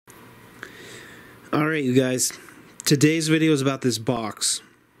Alright, you guys. Today's video is about this box,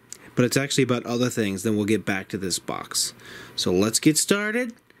 but it's actually about other things. Then we'll get back to this box. So let's get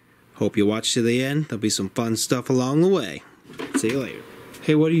started. Hope you watch to the end. There'll be some fun stuff along the way. See you later.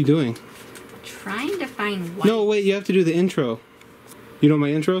 Hey, what are you doing? Trying to find white. No, wait, you have to do the intro. You know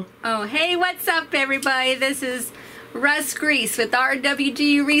my intro? Oh, hey, what's up, everybody? This is Russ with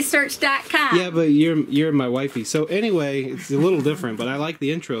rwgresearch.com. Yeah, but you're my wifey. So anyway, it's a little different, but I like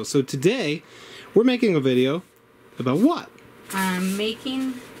the intro. So today, we're making a video about what?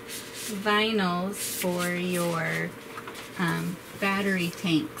 Making vinyls for your battery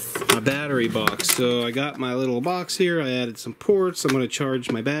tanks. A battery box. So I got my little box here. I added some ports. I'm going to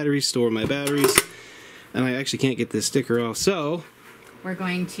charge my batteries, store my batteries. And I actually can't get this sticker off. So we're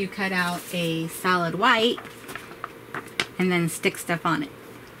going to cut out a solid white and then stick stuff on it.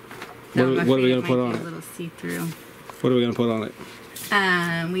 So what are we going to put on it? A little see-through. What are we going to put on it?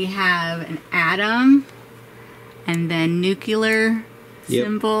 We have an atom, and then nuclear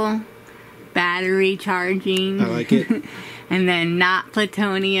symbol, battery charging. I like it. And then not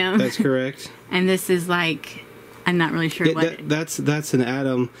plutonium. That's correct. And this is like, I'm not really sure what. That's an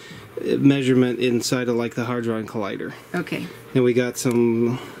atom measurement inside of like the Hadron Collider. Okay. And we got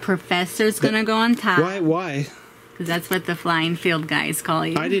some. Professor's gonna go on top. Why? Because that's what the flying field guys call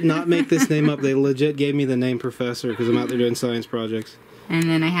you. I did not make this name up. They legit gave me the name Professor because I'm out there doing science projects. And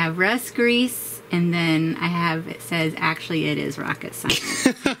then I have Russ Grease, and then I have, it says, actually it is rocket science.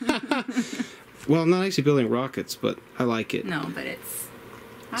 Well, I'm not actually building rockets, but I like it. No, but it's...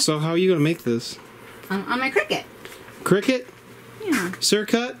 So how are you going to make this? On my Cricut. Cricut? Yeah.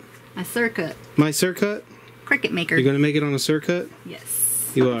 Circut? A Circuit. My Circut? Cricut maker. You're going to make it on a Circuit? Yes.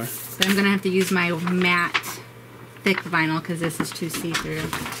 You are. But I'm going to have to use my matte thick vinyl because this is too see-through.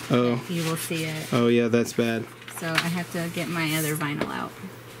 Oh. You will see it. Oh, yeah, that's bad. So I have to get my other vinyl out.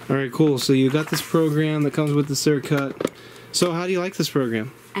 Alright, cool. So you got this program that comes with the Circuit. So how do you like this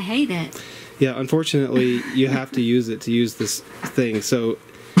program? I hate it. Yeah, unfortunately, you have to use it to use this thing. So,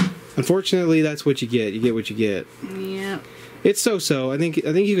 unfortunately, that's what you get. You get what you get. Yep. It's so-so. I think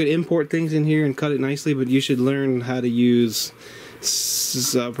you could import things in here and cut it nicely, but you should learn how to use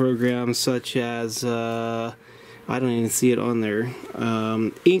programs such as I don't even see it on there.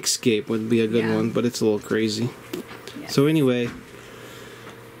 Inkscape would be a good one, but it's a little crazy. Yes. So anyway,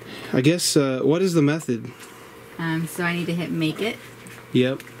 I guess what is the method? So I need to hit make it.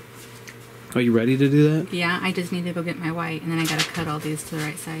 Yep. Are you ready to do that? Yeah, I just need to go get my white, and then I gotta cut all these to the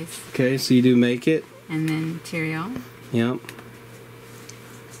right size. Okay, so you do make it. And then material. Yep.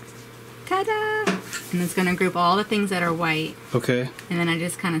 Ta-da! And it's gonna group all the things that are white. Okay. And then I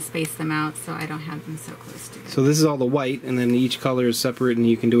just kind of space them out so I don't have them so close together. So this is all the white, and then each color is separate, and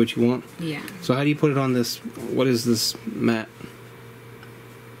you can do what you want? Yeah. So how do you put it on this, what is this mat?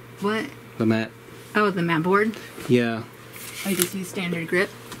 What? The mat. Oh, the mat board? Yeah. I just use standard grip.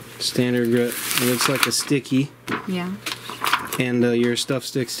 Standard grip. It looks like a sticky. Yeah. And your stuff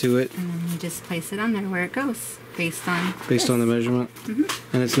sticks to it. And then you just place it on there where it goes, based on the measurement. Mm-hmm.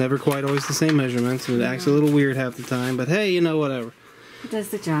 And it's never quite always the same measurements. It acts a little weird half the time, but hey, you know, whatever. It does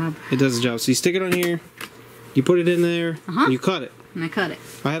the job. It does the job. So you stick it on here, you put it in there, and you cut it. And I cut it.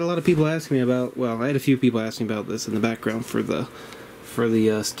 I had a lot of people ask me about, well, I had a few people ask me about this in the background for the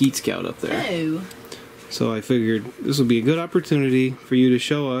Skeet Scout up there. Oh. So I figured this would be a good opportunity for you to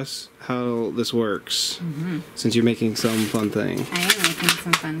show us how this works, since you're making some fun thing. I am making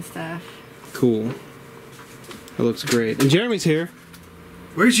some fun stuff. Cool. That looks great. And Jeremy's here.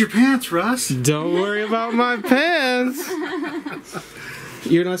 Where's your pants, Russ? Don't worry about my pants.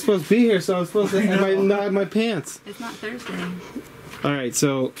 You're not supposed to be here, so I'm supposed to not have my pants. It's not Thursday. Alright,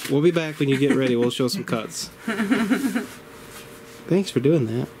 so we'll be back when you get ready. We'll show some cuts. Thanks for doing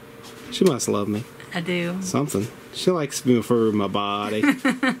that. She must love me. I do. Something. She likes me for my body.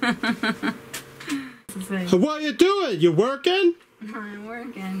 What you doing? You working? I'm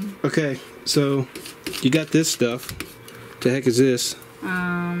working. Okay, so you got this stuff. The heck is this?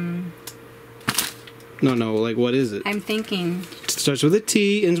 No, like what is it? I'm thinking. It starts with a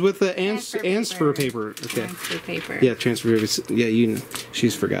T, ends with the transfer paper. Okay. Transfer paper. Yeah, transfer paper. Yeah, you know.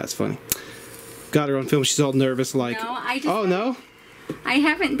 She's forgot. It's funny. Got her on film. She's all nervous like. No, I just. Oh, no? I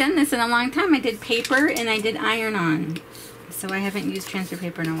haven't done this in a long time. I did paper and I did iron-on. So I haven't used transfer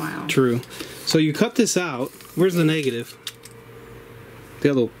paper in a while. True. So you cut this out. Where's the negative?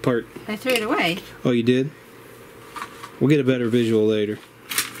 The other part. I threw it away. Oh, you did? We'll get a better visual later.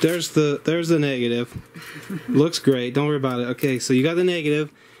 There's the negative. Looks great. Don't worry about it. Okay, so you got the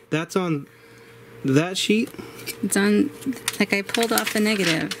negative. That's on that sheet? It's on, like I pulled off the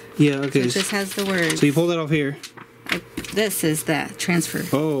negative. Yeah, okay. So it just has the words. So you pulled that off here? This is the transfer.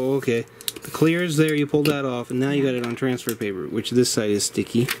 Oh, okay. the clear is there, you pulled that off, and now you got it on transfer paper, which this side is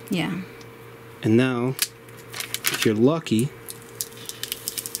sticky. Yeah. And now, if you're lucky,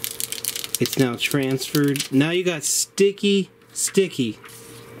 it's now transferred. Now you got sticky,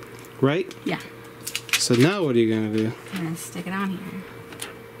 right? Yeah. So now what are you going to do? I'm going to stick it on here.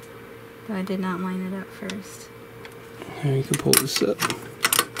 But I did not line it up first. Here, you can pull this up.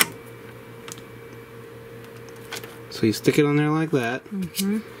 So you stick it on there like that.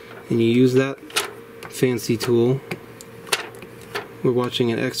 Mm-hmm. And you use that fancy tool. We're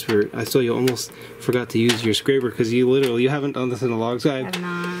watching an expert. I saw you almost forgot to use your scraper because you haven't done this in a long time. I've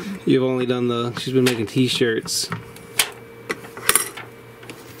not. You've only done she's been making t-shirts.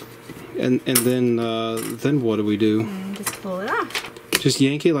 And then what do we do? And just pull it off. Just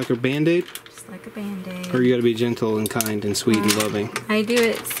yank it like a band-aid? Just like a band-aid. Or you gotta be gentle and kind and sweet and loving? I do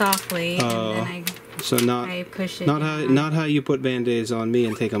it softly and then I push it. Not how you put band-aids on me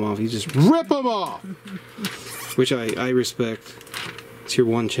and take them off. You just rip them off! Which I respect. It's your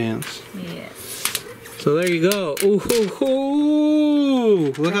one chance. Yes. So there you go. Ooh, ooh,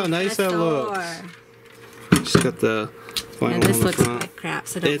 ooh. Look how nice that looks. Just got the vinyl And this on the looks front. like crap,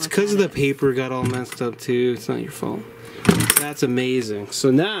 so don't It's look because at the it. paper got all messed up too. It's not your fault. That's amazing.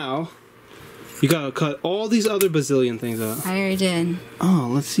 So now you gotta cut all these other bazillion things out. I already did. Oh,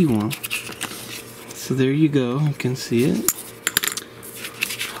 let's see one. So there you go. You can see it.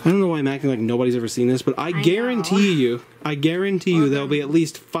 I don't know why I'm acting like nobody's ever seen this, but I guarantee you there'll be at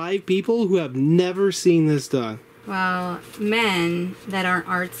least 5 people who have never seen this done. Well, men that aren't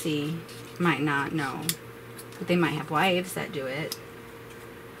artsy might not know. But they might have wives that do it.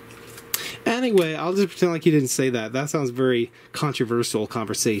 Anyway, I'll just pretend like you didn't say that. That sounds very controversial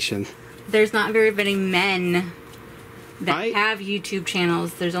conversation. There's not very many men that have YouTube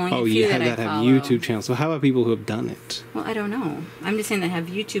channels. There's only a few that I follow. have YouTube channels. So how about people who have done it? Well, I don't know. I'm just saying that have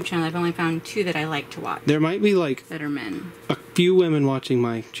YouTube channels. I've only found 2 that I like to watch. There might be like that are men. A few women watching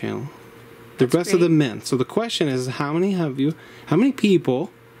my channel. The rest of the men. So the question is, how many people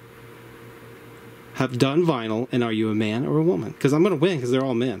have done vinyl, and are you a man or a woman? Because I'm going to win because they're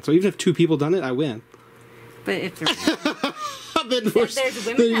all men. So even if 2 people done it, I win. But if they're then there's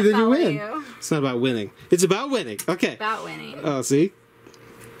women that follow you. It's not about winning. It's about winning. Okay. About winning. Oh, see?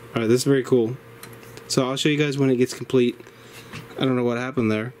 Alright, this is very cool. So I'll show you guys when it gets complete. I don't know what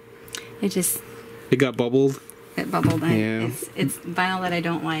happened there. It got bubbled. It bubbled. Yeah. It's vinyl that I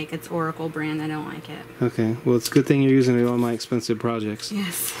don't like. It's Oracle brand. I don't like it. Okay. Well, it's a good thing you're using it on my expensive projects.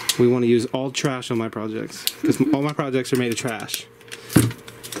 Yes. We want to use all trash on my projects. Because all my projects are made of trash.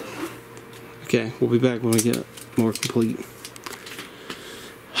 Okay. We'll be back when we get more complete.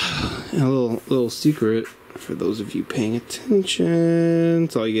 And a little secret for those of you paying attention.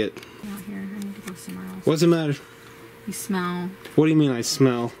 That's all you get. Not here. I need to go somewhere else. What's the matter? You smell. What do you mean I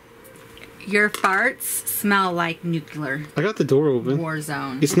smell? Your farts smell like nuclear. I got the door open. War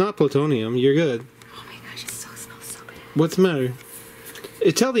zone. It's not plutonium. You're good. Oh my gosh, it smells so bad. What's the matter?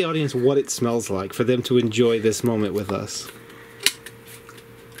 Tell the audience what it smells like for them to enjoy this moment with us.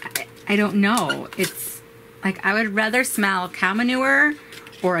 I don't know. It's like I would rather smell cow manure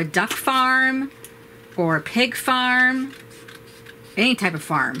or a duck farm or a pig farm, any type of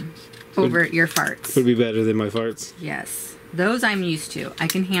farm, over your farts. Would be better than my farts. Yes. Those I'm used to. I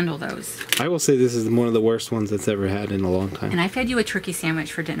can handle those. I will say this is one of the worst ones that's ever had in a long time. And I fed you a turkey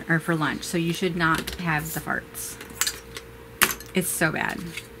sandwich for dinner or for lunch, so you should not have the farts. It's so bad.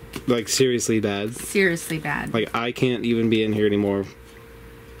 Like seriously bad. Seriously bad. Like I can't even be in here anymore.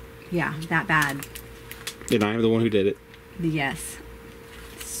 Yeah, that bad. And I'm the one who did it. Yes.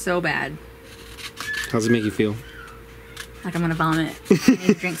 So bad. How's it make you feel? Like I'm gonna vomit. I need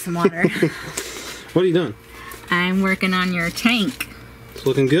to drink some water. What are you doing? I'm working on your tank. It's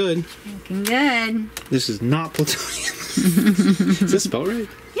looking good. Looking good. This is not plutonium. Is this spelled right?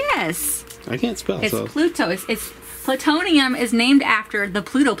 Yes. I can't spell. It's so. Pluto. It's plutonium is named after the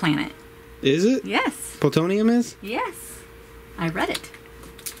Pluto planet. Is it? Yes. Plutonium is? Yes. I read it.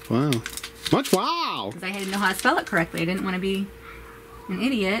 Wow. Much wow. Because I didn't know how to spell it correctly. I didn't want to be an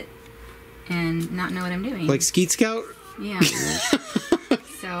idiot and not know what I'm doing. Like Skeet Scout? Yeah.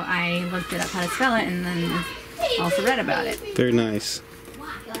 So I looked it up how to spell it and then also read about it. Very nice.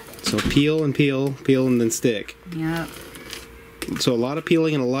 So peel and peel, peel and then stick. Yep. So a lot of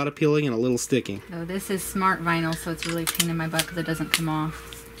peeling and a lot of peeling and a little sticking. So this is smart vinyl, so it's really a pain in my butt because it doesn't come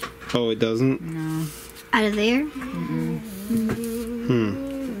off. Oh, it doesn't? No. Out of there?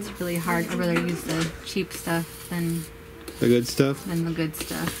 It's really hard. I'd rather use the cheap stuff than The good stuff? the good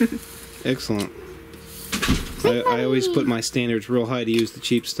stuff. Excellent. I always put my standards real high to use the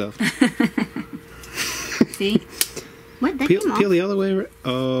cheap stuff. See? What? That Peel, came off. peel the other way.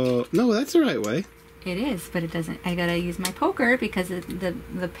 Oh, no, that's the right way. It is, but it doesn't. I gotta use my poker because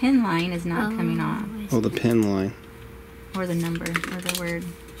the pin line is not coming off. Oh, the pen line. Or the number, or the word.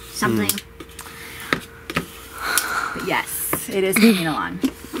 Something. But yes, it is coming along.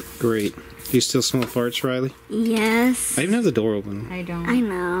 Great. Do you still smell farts, Riley? Yes. I even have the door open. I don't. I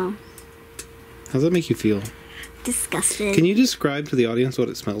know. How does that make you feel? Disgusted. Can you describe to the audience what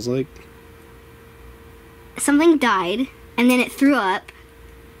it smells like? Something died, and then it threw up,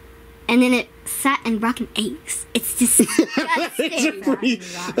 and then it sat and rotten eggs. It's disgusting.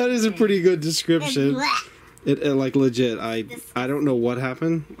 That is a pretty good description. Blech. It like legit. I don't know what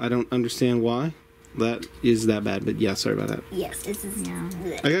happened. I don't understand why. That is that bad. But yeah, sorry about that. Yes, this is. Yeah.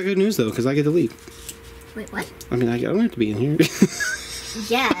 I got good news though, because I get to leave. Wait, what? I mean, I don't have to be in here.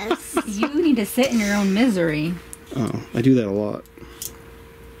 Yes. You need to sit in your own misery. Oh, I do that a lot.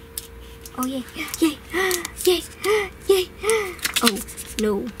 Oh, yay. Yay. Yay. Yay. Oh,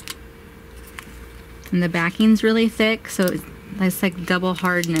 no. And the backing's really thick, so it's like double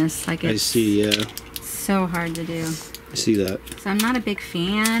hardness. Like I it's see. Yeah, so hard to do. I see that. So I'm not a big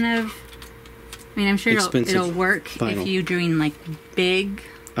fan of. I mean, I'm sure it'll work vinyl. if you're doing like big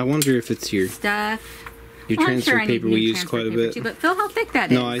I wonder if it's your stuff. transfer I'm sure I need paper we new use transfer quite a paper bit. too, but feel how thick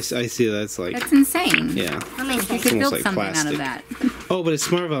that No, is. I see that's like That's insane. yeah. How many You things? could almost build like something out plastic. of that. Oh, but it's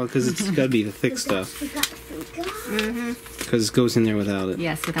smart valve because it's got to be the thick stuff because it goes in there without it.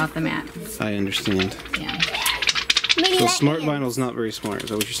 Yes, without the mat. I understand. Yeah, So smart vinyl's not very smart. Is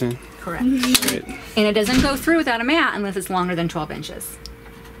that what you're saying? correct. Right. And it doesn't go through without a mat unless it's longer than 12 inches.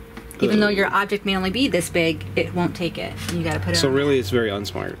 Even though your object may only be this big, it won't take it. You got to put it. So on really, it's very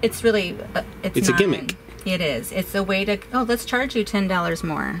unsmart. it's really It's a not- gimmick. It is. It's a way to. Oh, let's charge you $10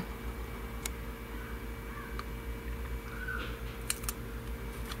 more.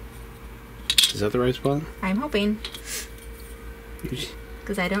 Is that the right spot? I'm hoping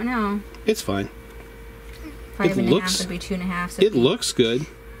because I don't know. It's fine. 5 and a looks- half would be 2.5. So It looks good.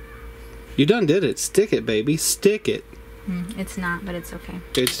 You done did it. Stick it, baby. Stick it. It's not, but it's okay.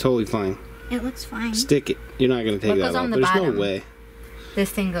 It's totally fine. It looks fine. Stick it. You're not going to take What that goes off. on the There's bottom? no way. This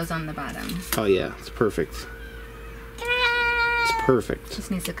thing goes on the bottom. Oh, yeah. It's perfect. It's perfect.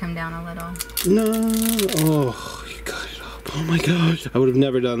 Just needs to come down a little. No. Oh, you got it up. Oh, my gosh. I would have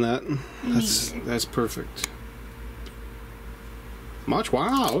never done that. That's perfect. Much?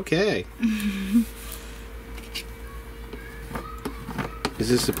 Wow. Okay. Is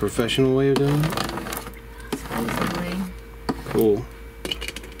this a professional way of doing it? Supposedly. Cool.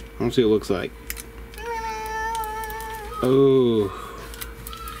 Let's see what it looks like. Oh.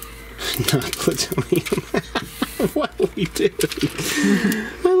 Not plutonium. What are we doing?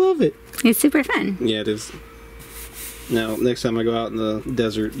 I love it. It's super fun. Yeah, it is. Now, next time I go out in the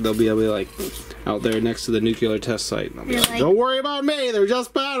desert, they'll be like out there next to the nuclear test site. I'll be like, don't worry about me, they're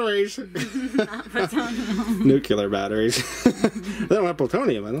just batteries. Nuclear batteries. They don't have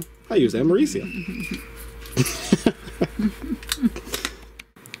plutonium in them. I use americium.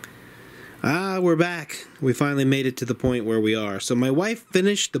 We're back. We finally made it to the point where we are. So my wife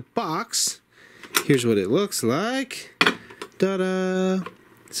finished the box. Here's what it looks like. Ta-da!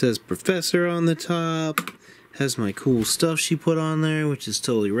 It says Professor on the top. Has my cool stuff she put on there, which is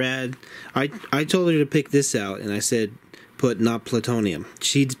totally rad. I told her to pick this out, and I said, put not plutonium.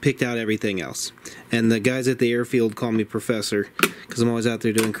 She picked out everything else. And the guys at the airfield call me Professor, because I'm always out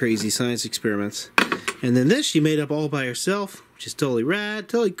there doing crazy science experiments. And then this she made up all by herself, which is totally rad,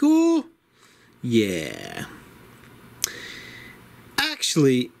 totally cool. Yeah.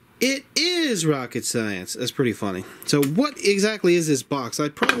 Actually, it is rocket science. That's pretty funny. So what exactly is this box?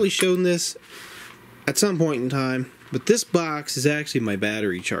 I'd probably shown this at some point in time, but this box is actually my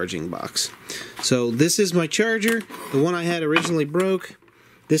battery charging box. So this is my charger. The one I had originally broke.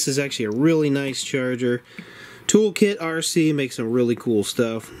 This is actually a really nice charger. Toolkit RC makes some really cool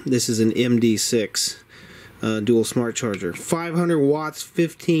stuff. This is an MD6 dual smart charger. 500 watts,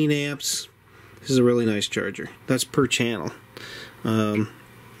 15 amps. This is a really nice charger. That's per channel.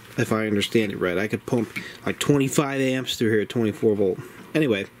 If I understand it right. I could pump like 25 amps through here at 24 volt.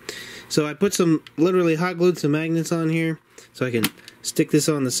 Anyway, so I put literally hot glued some magnets on here so I can stick this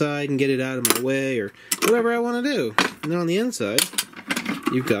on the side and get it out of my way or whatever I want to do. And then on the inside,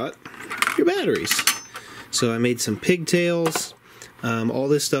 you've got your batteries. So I made some pigtails. All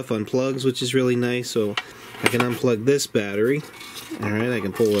this stuff unplugs, which is really nice. So I can unplug this battery. Alright, I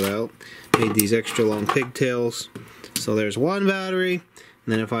can pull it out. Made these extra long pigtails. So there's one battery.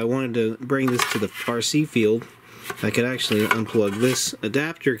 And then if I wanted to bring this to the RC field, I could actually unplug this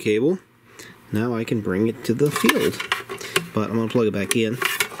adapter cable. Now I can bring it to the field. But I'm going to plug it back in.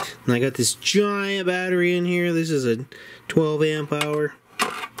 And I got this giant battery in here. This is a 12 amp hour.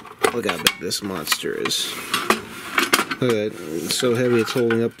 Look how big this monster is. Look at that. It's so heavy it's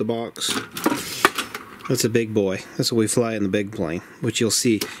holding up the box. That's a big boy. That's what we fly in the big plane, which you'll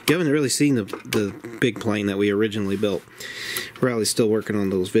see. You haven't really seen the big plane that we originally built. Riley's still working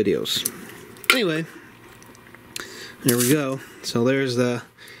on those videos. Anyway, there we go. So there's the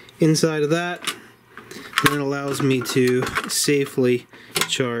inside of that. And it allows me to safely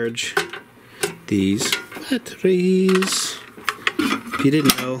charge these batteries. If you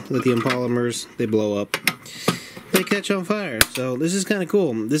didn't know, lithium polymers, they blow up. They catch on fire. So this is kind of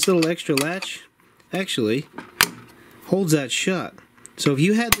cool. This little extra latch actually holds that shut. So if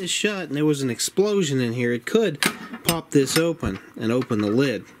you had this shut and there was an explosion in here, it could pop this open and open the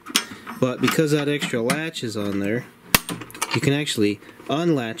lid. But because that extra latch is on there, you can actually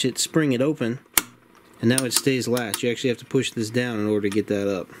unlatch it, spring it open, and now it stays latched. You actually have to push this down in order to get that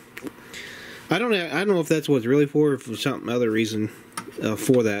up. I don't know if that's what it's really for, or for some other reason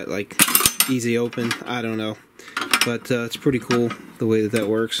for that, like easy open. I don't know, but it's pretty cool the way that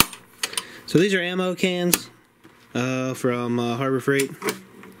works. So these are ammo cans from Harbor Freight,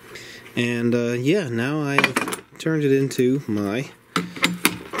 and yeah, now I've turned it into my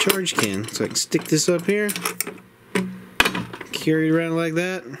charge can. So I can stick this up here, carry it around like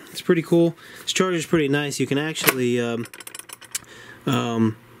that. It's pretty cool. This charger is pretty nice. You can actually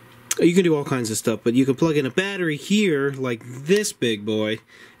you can do all kinds of stuff, but you can plug in a battery here, like this big boy,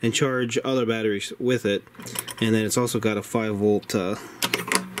 and charge other batteries with it. And then it's also got a 5 volt,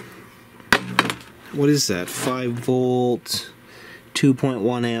 what is that? 5 volt,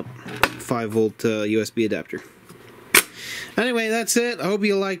 2.1 amp, 5 volt USB adapter. Anyway, that's it. I hope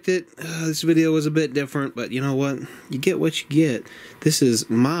you liked it. This video was a bit different, but you know what? You get what you get. This is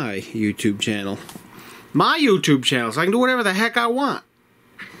my YouTube channel. My YouTube channel, so I can do whatever the heck I want.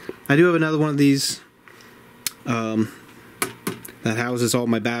 I do have another one of these that houses all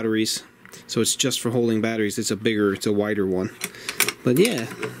my batteries. So it's just for holding batteries. It's a wider one. But yeah,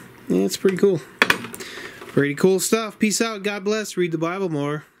 it's pretty cool. Pretty cool stuff. Peace out. God bless. Read the Bible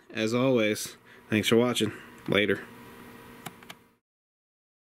more. As always. Thanks for watching. Later.